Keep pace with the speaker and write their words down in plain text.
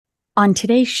On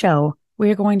today's show,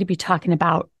 we're going to be talking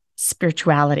about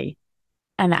spirituality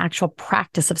and the actual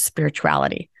practice of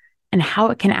spirituality and how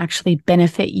it can actually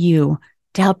benefit you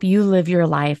to help you live your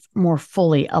life more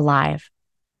fully alive.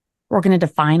 We're going to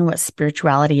define what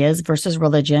spirituality is versus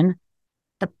religion,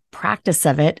 the practice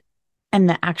of it, and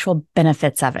the actual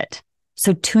benefits of it.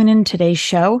 So tune in today's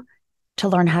show to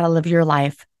learn how to live your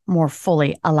life more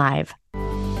fully alive.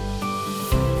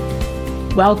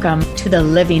 Welcome to the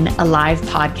Living Alive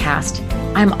podcast.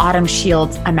 I'm Autumn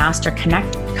Shields, a master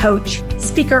connect coach,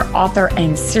 speaker, author,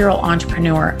 and serial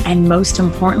entrepreneur. And most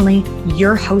importantly,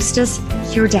 your hostess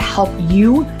here to help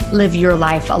you live your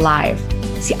life alive.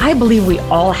 See, I believe we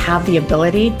all have the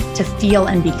ability to feel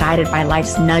and be guided by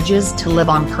life's nudges to live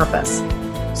on purpose.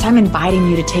 So I'm inviting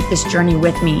you to take this journey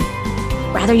with me.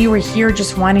 Whether you were here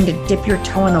just wanting to dip your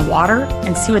toe in the water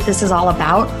and see what this is all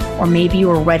about, or maybe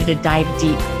you are ready to dive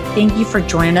deep, thank you for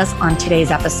joining us on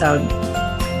today's episode.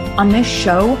 On this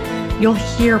show, you'll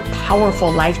hear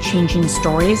powerful, life-changing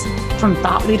stories from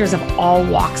thought leaders of all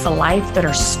walks of life that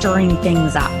are stirring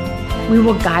things up. We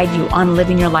will guide you on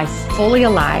living your life fully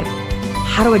alive,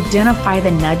 how to identify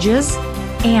the nudges,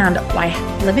 and why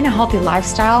living a healthy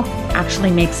lifestyle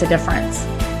actually makes a difference.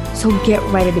 So get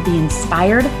ready to be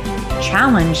inspired,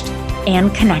 challenged,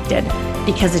 and connected,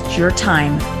 because it's your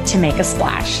time to make a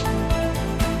splash.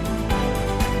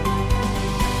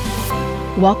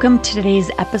 Welcome to today's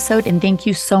episode, and thank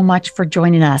you so much for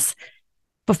joining us.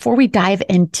 Before we dive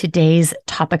into today's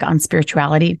topic on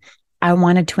spirituality, I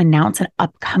wanted to announce an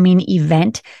upcoming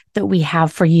event that we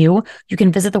have for you. You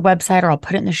can visit the website, or I'll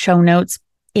put it in the show notes.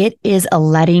 It is a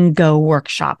letting go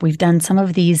workshop. We've done some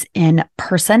of these in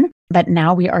person, but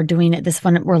now we are doing it. This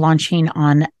one we're launching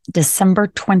on December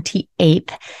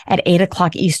 28th at 8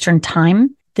 o'clock Eastern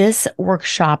time. This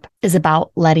workshop is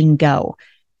about letting go.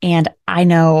 And I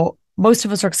know most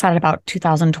of us are excited about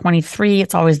 2023.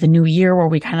 It's always the new year where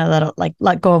we kind of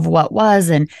let go of what was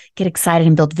and get excited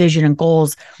and build vision and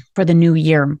goals for the new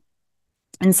year.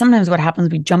 And sometimes what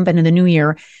happens, we jump into the new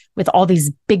year with all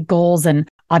these big goals and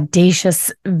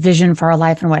audacious vision for our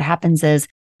life. And what happens is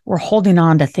we're holding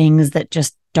on to things that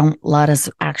just don't let us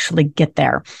actually get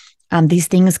there. These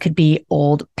things could be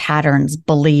old patterns,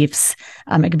 beliefs.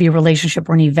 It could be a relationship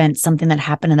or an event, something that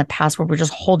happened in the past where we're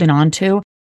just holding on to.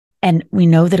 And we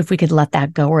know that if we could let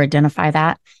that go or identify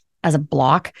that as a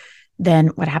block, then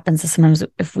what happens is sometimes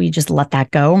if we just let that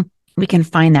go, we can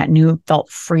find that new felt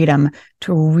freedom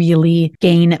to really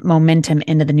gain momentum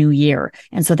into the new year.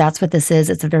 And so that's what this is.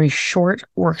 It's a very short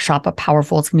workshop, but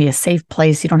powerful. It's going to be a safe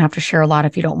place. You don't have to share a lot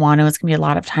if you don't want to. It's going to be a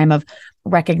lot of time of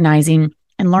recognizing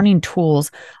and learning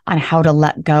tools on how to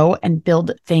let go and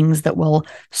build things that will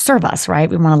serve us, right?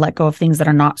 We want to let go of things that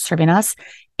are not serving us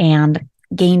and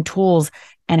gain tools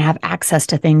and have access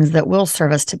to things that will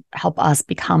serve us to help us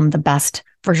become the best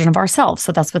version of ourselves.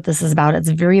 So that's what this is about. It's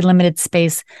a very limited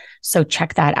space. So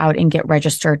check that out and get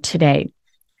registered today.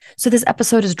 So this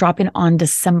episode is dropping on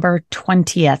December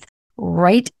 20th,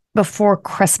 right before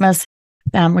Christmas.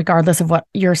 Regardless of what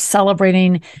you're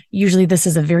celebrating, usually this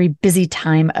is a very busy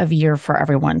time of year for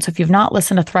everyone. So if you've not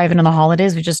listened to Thriving in the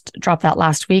Holidays, we just dropped that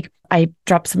last week. I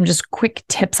dropped some just quick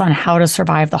tips on how to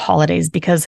survive the holidays,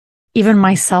 because even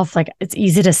myself, it's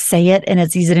easy to say it and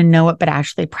it's easy to know it, but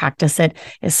actually practice it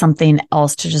is something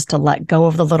else. To let go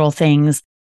of the little things,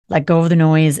 let go of the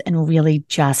noise, and really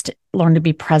just learn to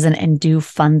be present and do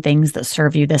fun things that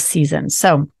serve you this season.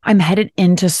 So I'm headed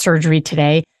into surgery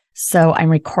today. So I'm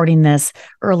recording this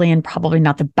early and probably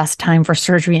not the best time for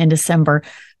surgery in December,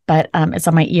 but it's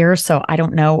on my ear. So I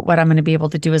don't know what I'm going to be able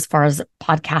to do as far as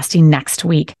podcasting next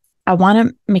week. I want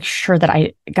to make sure that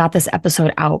I got this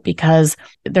episode out because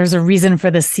there's a reason for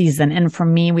this season. And for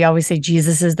me, we always say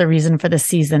Jesus is the reason for the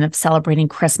season of celebrating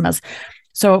Christmas.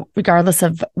 So regardless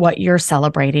of what you're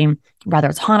celebrating, whether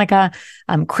it's Hanukkah,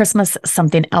 Christmas,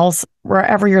 something else,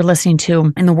 wherever you're listening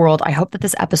to in the world, I hope that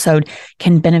this episode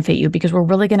can benefit you, because we're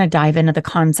really going to dive into the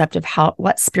concept of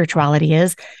what spirituality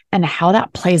is and how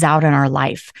that plays out in our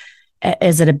life.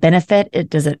 Is it a benefit?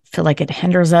 Does it feel like it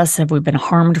hinders us? Have we been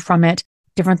harmed from it?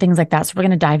 Different things like that. So we're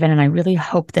going to dive in, and I really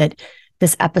hope that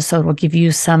this episode will give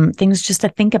you some things just to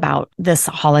think about this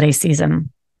holiday season.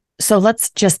 So let's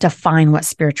just define what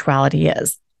spirituality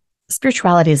is.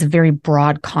 Spirituality is a very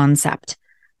broad concept.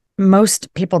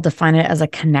 Most people define it as a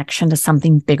connection to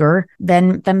something bigger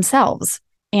than themselves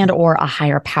and or a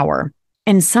higher power.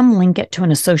 And some link it to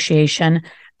an association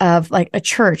of a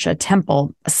church, a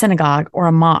temple, a synagogue, or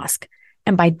a mosque.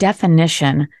 And by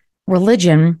definition,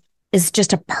 religion is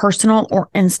just a personal or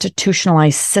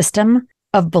institutionalized system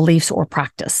of beliefs or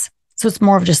practice. So it's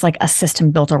more of just a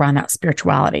system built around that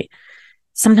spirituality.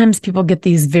 Sometimes people get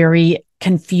these very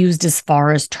confused as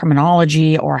far as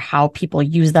terminology or how people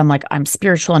use them, like I'm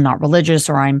spiritual and not religious,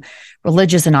 or I'm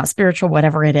religious and not spiritual,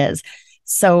 whatever it is.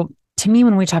 So to me,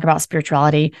 when we talk about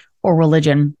spirituality or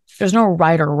religion, there's no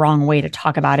right or wrong way to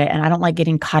talk about it. And I don't like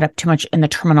getting caught up too much in the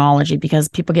terminology because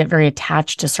people get very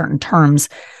attached to certain terms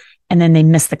and then they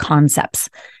miss the concepts.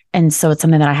 And so it's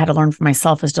something that I had to learn for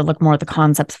myself, is to look more at the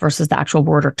concepts versus the actual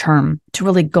word or term to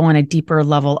really go on a deeper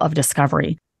level of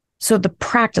discovery. So the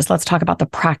practice, let's talk about the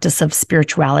practice of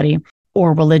spirituality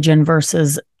or religion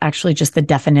versus actually just the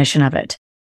definition of it.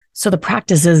 So the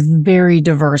practice is very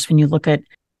diverse when you look at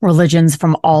religions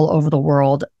from all over the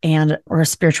world or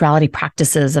spirituality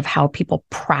practices of how people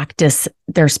practice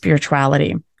their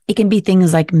spirituality. It can be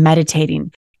things like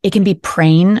meditating. It can be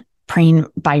praying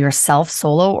by yourself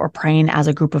solo, or praying as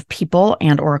a group of people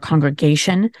and or a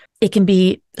congregation. It can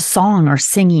be song or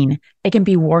singing. It can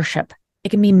be worship. It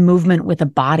can be movement with a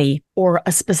body or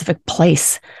a specific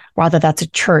place, whether that's a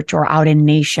church or out in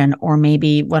nation, or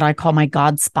maybe what I call my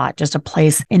God spot, just a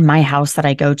place in my house that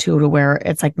I go to where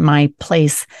it's like my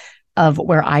place of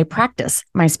where I practice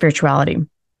my spirituality.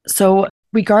 So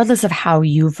regardless of how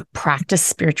you've practiced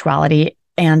spirituality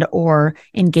and or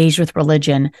engaged with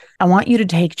religion, I want you to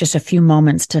take just a few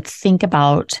moments to think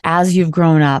about, as you've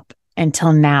grown up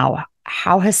until now,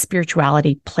 how has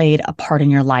spirituality played a part in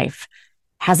your life?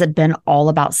 Has it been all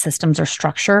about systems or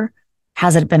structure?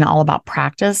 Has it been all about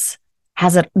practice?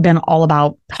 Has it been all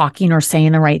about talking or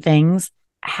saying the right things?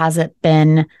 Has it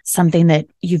been something that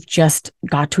you've just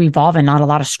got to evolve and not a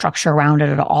lot of structure around it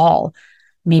at all?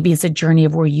 Maybe it's a journey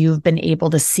of where you've been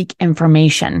able to seek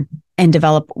information and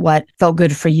develop what felt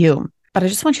good for you. But I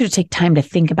just want you to take time to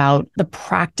think about the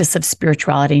practice of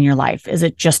spirituality in your life. Is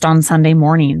it just on Sunday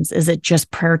mornings? Is it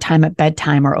just prayer time at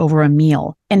bedtime or over a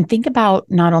meal? And think about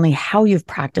not only how you've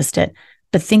practiced it,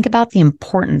 but think about the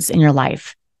importance in your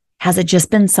life. Has it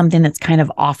just been something that's kind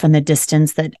of off in the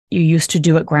distance that you used to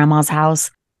do at grandma's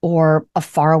house, or a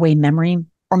faraway memory?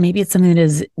 Or maybe it's something that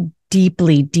is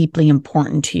deeply, deeply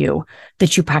important to you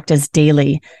that you practice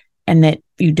daily, and that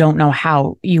you don't know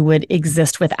how you would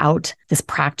exist without this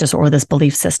practice or this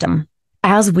belief system.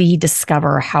 As we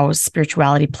discover how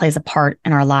spirituality plays a part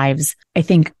in our lives, I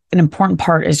think an important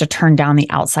part is to turn down the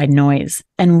outside noise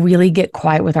and really get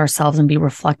quiet with ourselves and be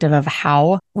reflective of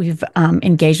how we've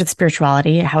engaged with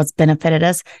spirituality, how it's benefited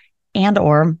us, and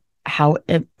or how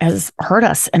it has hurt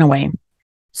us in a way.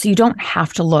 So you don't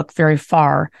have to look very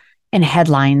far in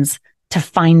headlines to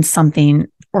find something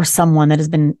or someone that has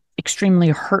been extremely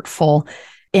hurtful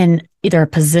in either a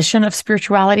position of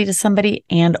spirituality to somebody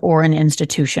and or an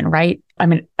institution, right? I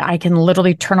mean, I can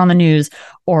literally turn on the news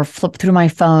or flip through my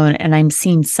phone and I'm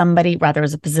seeing somebody, whether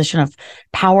as a position of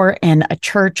power in a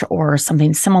church or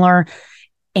something similar,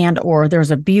 and or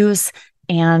there's abuse,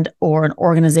 and or an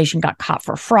organization got caught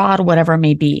for fraud, whatever it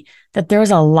may be, that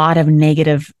there's a lot of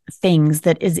negative things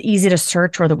that is easy to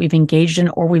search or that we've engaged in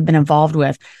or we've been involved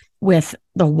with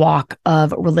the walk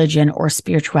of religion or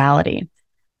spirituality.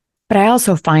 But I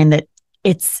also find that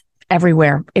it's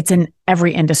everywhere. It's in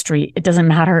every industry. It doesn't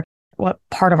matter what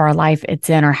part of our life it's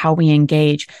in or how we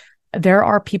engage. There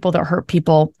are people that hurt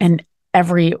people in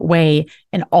every way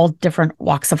in all different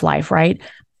walks of life, right?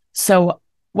 So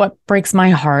what breaks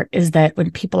my heart is that when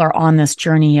people are on this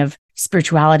journey of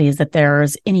spirituality, is that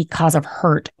there's any cause of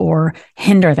hurt or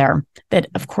hinder there, that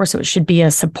of course it should be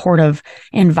a supportive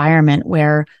environment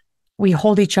where we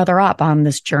hold each other up on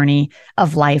this journey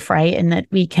of life, right? And that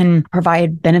we can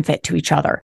provide benefit to each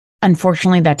other.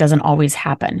 Unfortunately, that doesn't always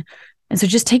happen. And so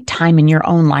just take time in your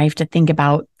own life to think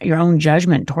about your own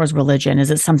judgment towards religion.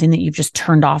 Is it something that you've just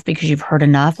turned off because you've heard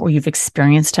enough or you've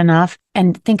experienced enough?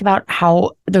 And think about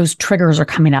how those triggers are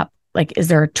coming up. Like, is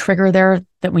there a trigger there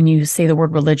that when you say the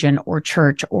word religion or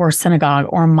church or synagogue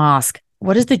or mosque,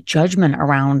 what is the judgment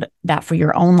around that for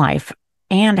your own life?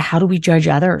 And how do we judge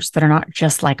others that are not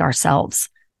just like ourselves?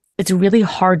 It's really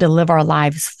hard to live our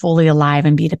lives fully alive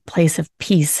and be at a place of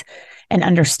peace and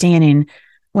understanding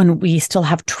when we still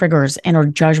have triggers and or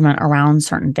judgment around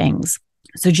certain things.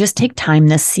 So just take time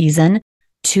this season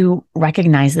to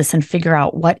recognize this and figure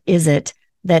out what is it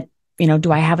that,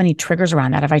 do I have any triggers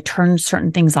around that? Have I turned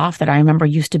certain things off that I remember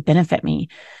used to benefit me?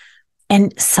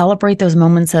 And celebrate those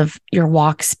moments of your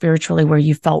walk spiritually where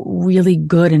you felt really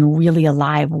good and really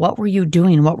alive. What were you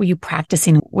doing? What were you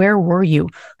practicing? Where were you?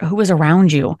 Who was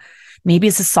around you? Maybe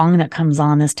it's a song that comes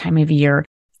on this time of year,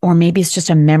 or maybe it's just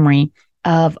a memory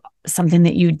of something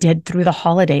that you did through the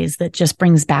holidays that just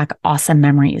brings back awesome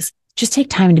memories. Just take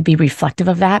time to be reflective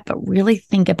of that, but really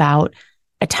think about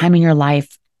a time in your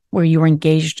life where you were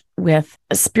engaged with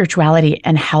spirituality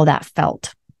and how that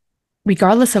felt.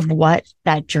 regardless of what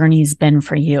that journey's been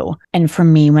for you. And for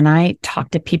me, when I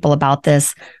talk to people about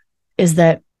this, is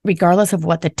that regardless of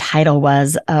what the title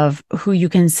was of who you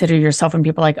consider yourself, and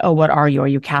people are like, oh, what are you? Are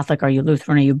you Catholic? Are you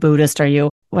Lutheran? Are you Buddhist? Are you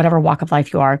whatever walk of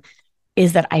life you are?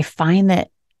 Is that I find that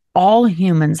all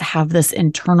humans have this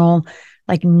internal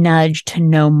like nudge to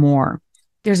know more.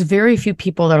 There's very few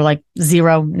people that are like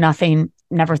zero, nothing,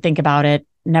 never think about it,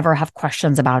 never have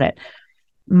questions about it.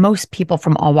 Most people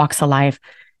from all walks of life,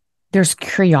 there's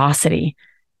curiosity.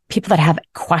 People that have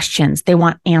questions, they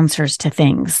want answers to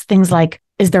things. Things like,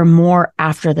 is there more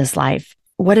after this life?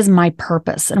 What is my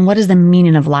purpose? And what is the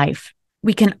meaning of life?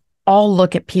 We can all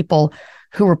look at people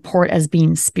who report as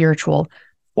being spiritual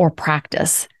or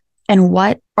practice. And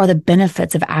what are the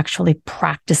benefits of actually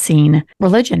practicing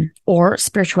religion or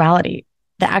spirituality,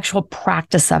 the actual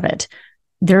practice of it?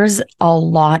 There's a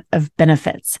lot of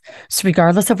benefits. So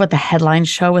regardless of what the headlines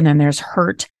show, and then there's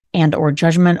hurt and or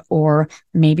judgment, or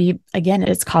maybe, again,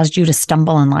 it's caused you to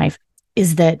stumble in life,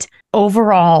 is that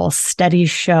overall studies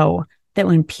show that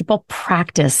when people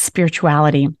practice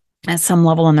spirituality at some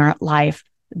level in their life,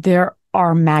 there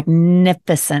are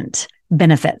magnificent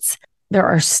benefits. There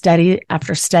are study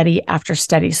after study after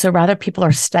study. So rather people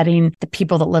are studying the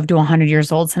people that live to 100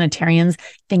 years old, centenarians,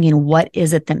 thinking, what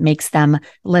is it that makes them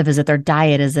live? Is it their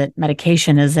diet? Is it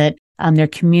medication? Is it their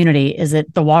community? Is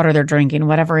it the water they're drinking?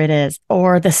 Whatever it is.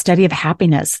 Or the study of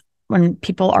happiness, when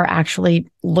people are actually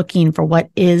looking for what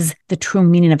is the true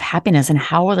meaning of happiness and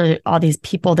how are all these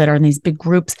people that are in these big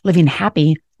groups living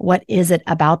happy? What is it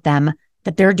about them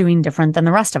that they're doing different than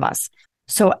the rest of us?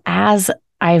 So as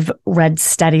I've read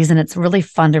studies, and it's really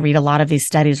fun to read a lot of these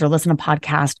studies or listen to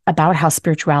podcasts about how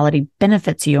spirituality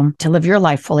benefits you to live your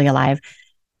life fully alive,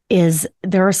 is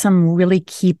there are some really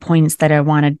key points that I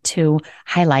wanted to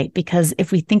highlight, because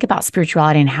if we think about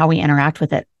spirituality and how we interact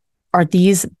with it, are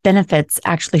these benefits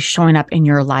actually showing up in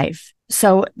your life?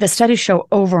 So the studies show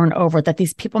over and over that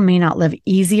these people may not live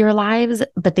easier lives,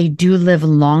 but they do live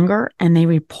longer, and they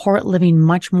report living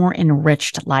much more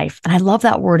enriched life. And I love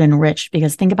that word enriched,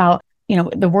 because think about,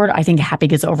 the word, I think happy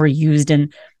gets overused,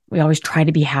 and we always try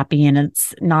to be happy, and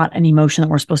it's not an emotion that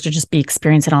we're supposed to just be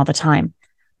experiencing all the time.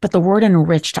 But the word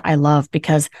enriched, I love,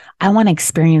 because I want to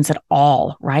experience it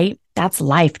all, right? That's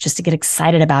life, just to get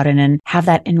excited about it and have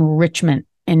that enrichment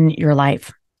in your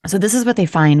life. So this is what they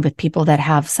find with people that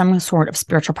have some sort of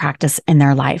spiritual practice in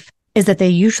their life, is that they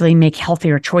usually make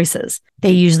healthier choices.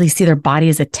 They usually see their body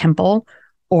as a temple,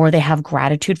 or they have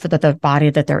gratitude for the body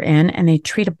that they're in, and they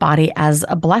treat a body as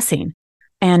a blessing.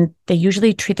 And they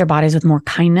usually treat their bodies with more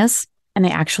kindness, and they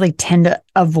actually tend to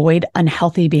avoid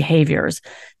unhealthy behaviors,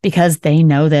 because they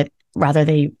know that rather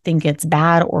they think it's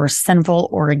bad or sinful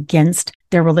or against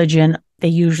their religion, they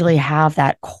usually have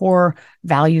that core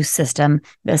value system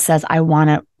that says, I want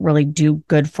to really do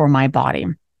good for my body.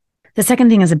 The second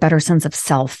thing is a better sense of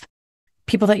self.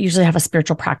 People that usually have a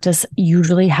spiritual practice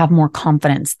usually have more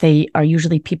confidence. They are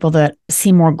usually people that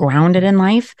seem more grounded in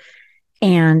life,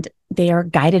 and they are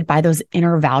guided by those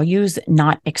inner values,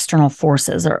 not external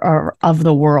forces or of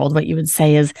the world. What you would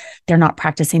say is they're not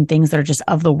practicing things that are just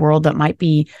of the world that might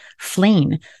be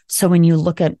fleeing. So when you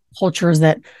look at cultures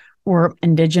that were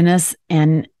indigenous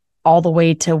and all the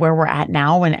way to where we're at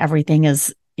now, when everything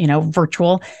is,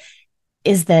 virtual,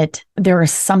 is that there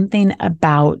is something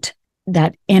about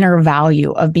that inner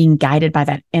value of being guided by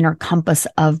that inner compass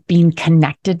of being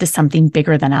connected to something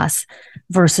bigger than us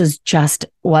versus just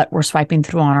what we're swiping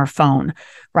through on our phone,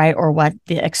 right? Or what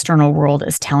the external world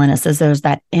is telling us, is there's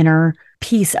that inner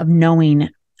piece of knowing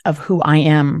of who I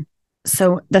am.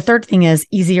 So the third thing is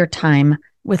easier time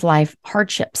with life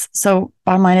hardships. So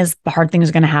bottom line is the hard things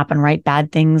are going to happen, right?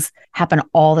 Bad things happen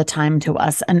all the time to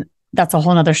us. And that's a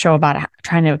whole nother show about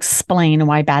trying to explain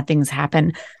why bad things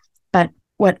happen. But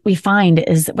what we find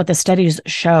is, what the studies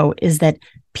show is that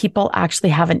people actually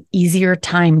have an easier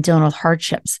time dealing with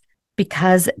hardships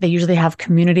because they usually have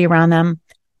community around them.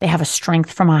 They have a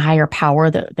strength from a higher power,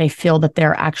 that they feel that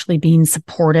they're actually being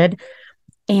supported,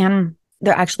 and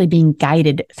they're actually being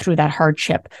guided through that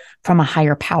hardship from a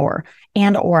higher power,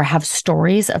 and or have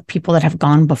stories of people that have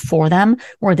gone before them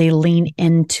where they lean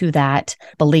into that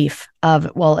belief of,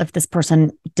 well, if this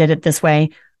person did it this way,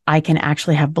 I can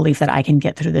actually have belief that I can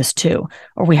get through this too.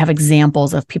 Or we have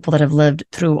examples of people that have lived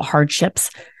through hardships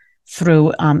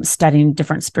through studying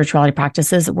different spirituality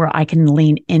practices, where I can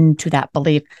lean into that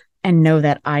belief and know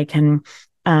that I can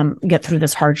get through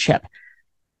this hardship.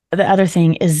 The other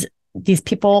thing is, these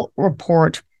people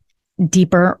report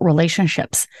deeper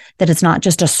relationships, that it's not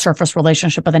just a surface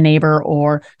relationship with a neighbor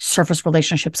or surface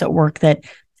relationships at work, that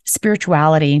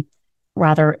spirituality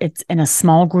whether it's in a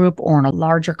small group or in a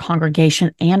larger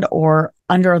congregation and or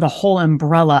under the whole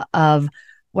umbrella of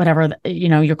whatever,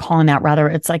 you're calling that, rather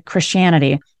it's like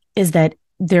Christianity, is that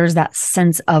there's that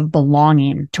sense of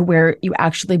belonging to where you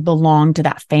actually belong to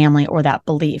that family or that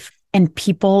belief. And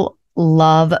people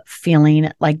love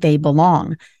feeling like they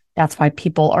belong. That's why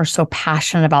people are so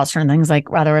passionate about certain things, like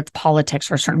whether it's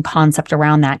politics or a certain concept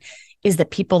around that, is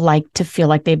that people like to feel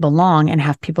like they belong and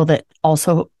have people that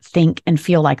also think and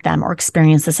feel like them or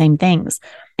experience the same things.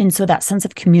 And so that sense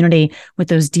of community with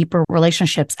those deeper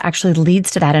relationships actually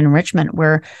leads to that enrichment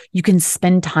where you can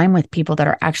spend time with people that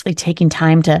are actually taking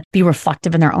time to be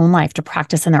reflective in their own life, to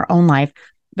practice in their own life,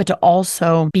 but to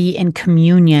also be in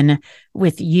communion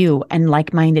with you and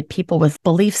like-minded people with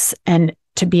beliefs, and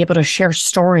to be able to share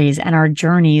stories and our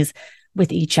journeys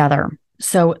with each other.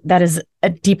 So that is a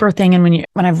deeper thing. And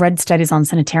when I've read studies on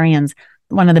Sanitarians,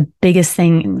 one of the biggest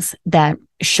things that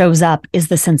shows up is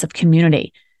the sense of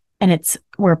community. And it's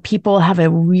where people have a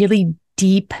really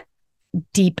deep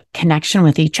connection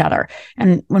with each other.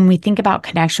 And when we think about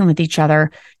connection with each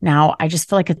other now, I just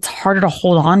feel like it's harder to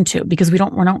hold on to because we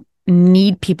don't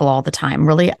need people all the time.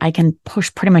 Really, I can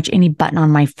push pretty much any button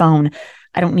on my phone.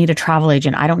 I don't need a travel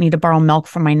agent. I don't need to borrow milk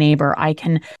from my neighbor. I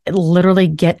can literally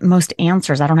get most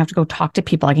answers. I don't have to go talk to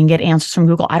people. I can get answers from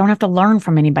Google. I don't have to learn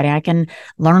from anybody. I can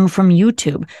learn from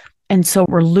YouTube. And so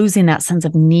we're losing that sense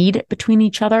of need between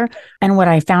each other. And what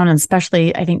I found, and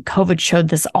especially I think COVID showed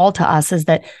this all to us, is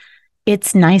that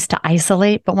it's nice to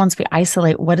isolate, but once we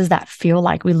isolate, what does that feel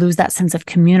like? We lose that sense of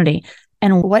community.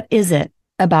 And what is it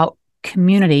about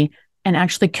community and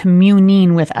actually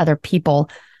communing with other people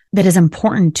that is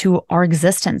important to our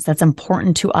existence, that's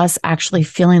important to us actually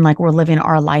feeling like we're living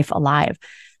our life alive?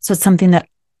 So it's something that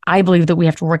I believe that we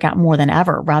have to work out more than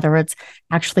ever. Rather, it's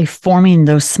actually forming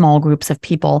those small groups of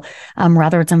people.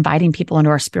 Rather, it's inviting people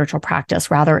into our spiritual practice.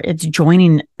 Rather, it's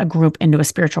joining a group into a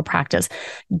spiritual practice,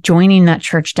 joining that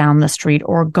church down the street,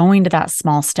 or going to that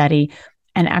small study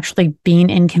and actually being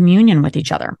in communion with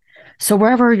each other. So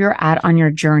wherever you're at on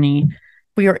your journey,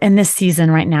 we are in this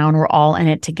season right now and we're all in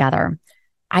it together.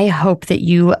 I hope that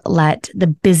you let the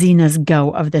busyness go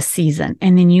of this season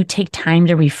and then you take time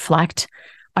to reflect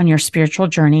on your spiritual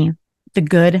journey, the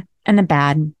good and the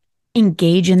bad.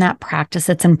 Engage in that practice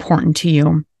that's important to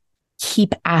you.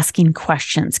 Keep asking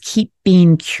questions, keep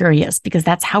being curious, because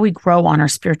that's how we grow on our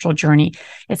spiritual journey.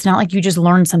 It's not like you just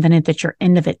learn something and that you're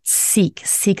end of it. Seek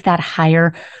that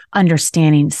higher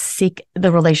understanding, seek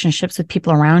the relationships with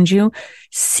people around you,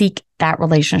 seek that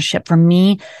relationship. For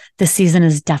me, this season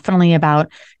is definitely about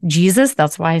Jesus.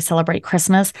 That's why I celebrate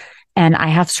Christmas. And I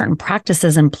have certain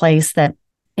practices in place that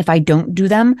if I don't do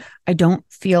them, I don't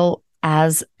feel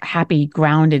as happy,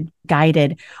 grounded,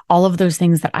 guided, all of those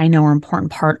things that I know are an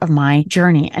important part of my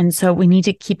journey. And so we need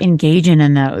to keep engaging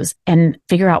in those and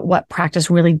figure out what practice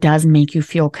really does make you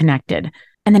feel connected.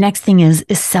 And the next thing is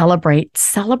celebrate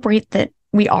that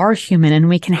we are human and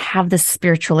we can have this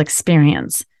spiritual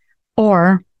experience.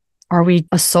 Or are we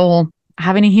a soul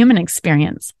having a human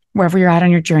experience? Wherever you're at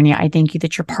on your journey, I thank you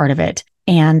that you're part of it.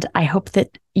 And I hope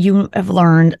that you have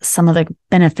learned some of the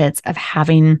benefits of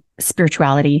having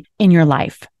spirituality in your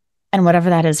life. And whatever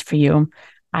that is for you,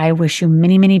 I wish you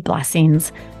many, many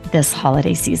blessings this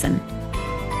holiday season.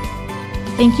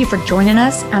 Thank you for joining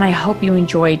us, and I hope you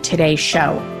enjoyed today's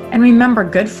show. And remember,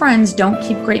 good friends don't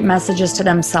keep great messages to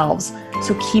themselves,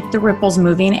 so keep the ripples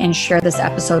moving and share this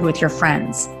episode with your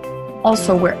friends.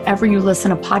 Also, wherever you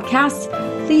listen to podcasts,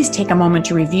 please take a moment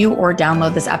to review or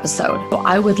download this episode.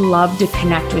 I would love to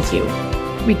connect with you.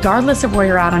 Regardless of where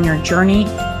you're at on your journey,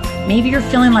 maybe you're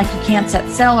feeling like you can't set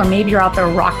sail, or maybe you're out there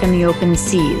rocking the open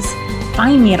seas.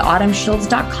 Find me at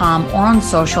autumnshields.com or on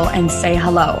social and say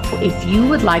hello. If you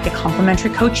would like a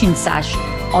complimentary coaching sesh,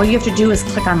 all you have to do is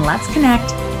click on Let's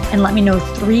Connect and let me know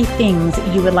 3 things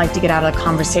you would like to get out of the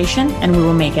conversation, and we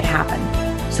will make it happen.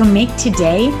 So make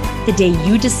today the day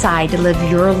you decide to live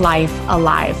your life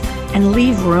alive and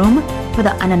leave room for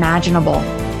the unimaginable.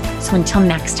 So until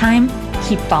next time,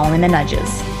 keep following the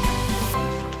nudges.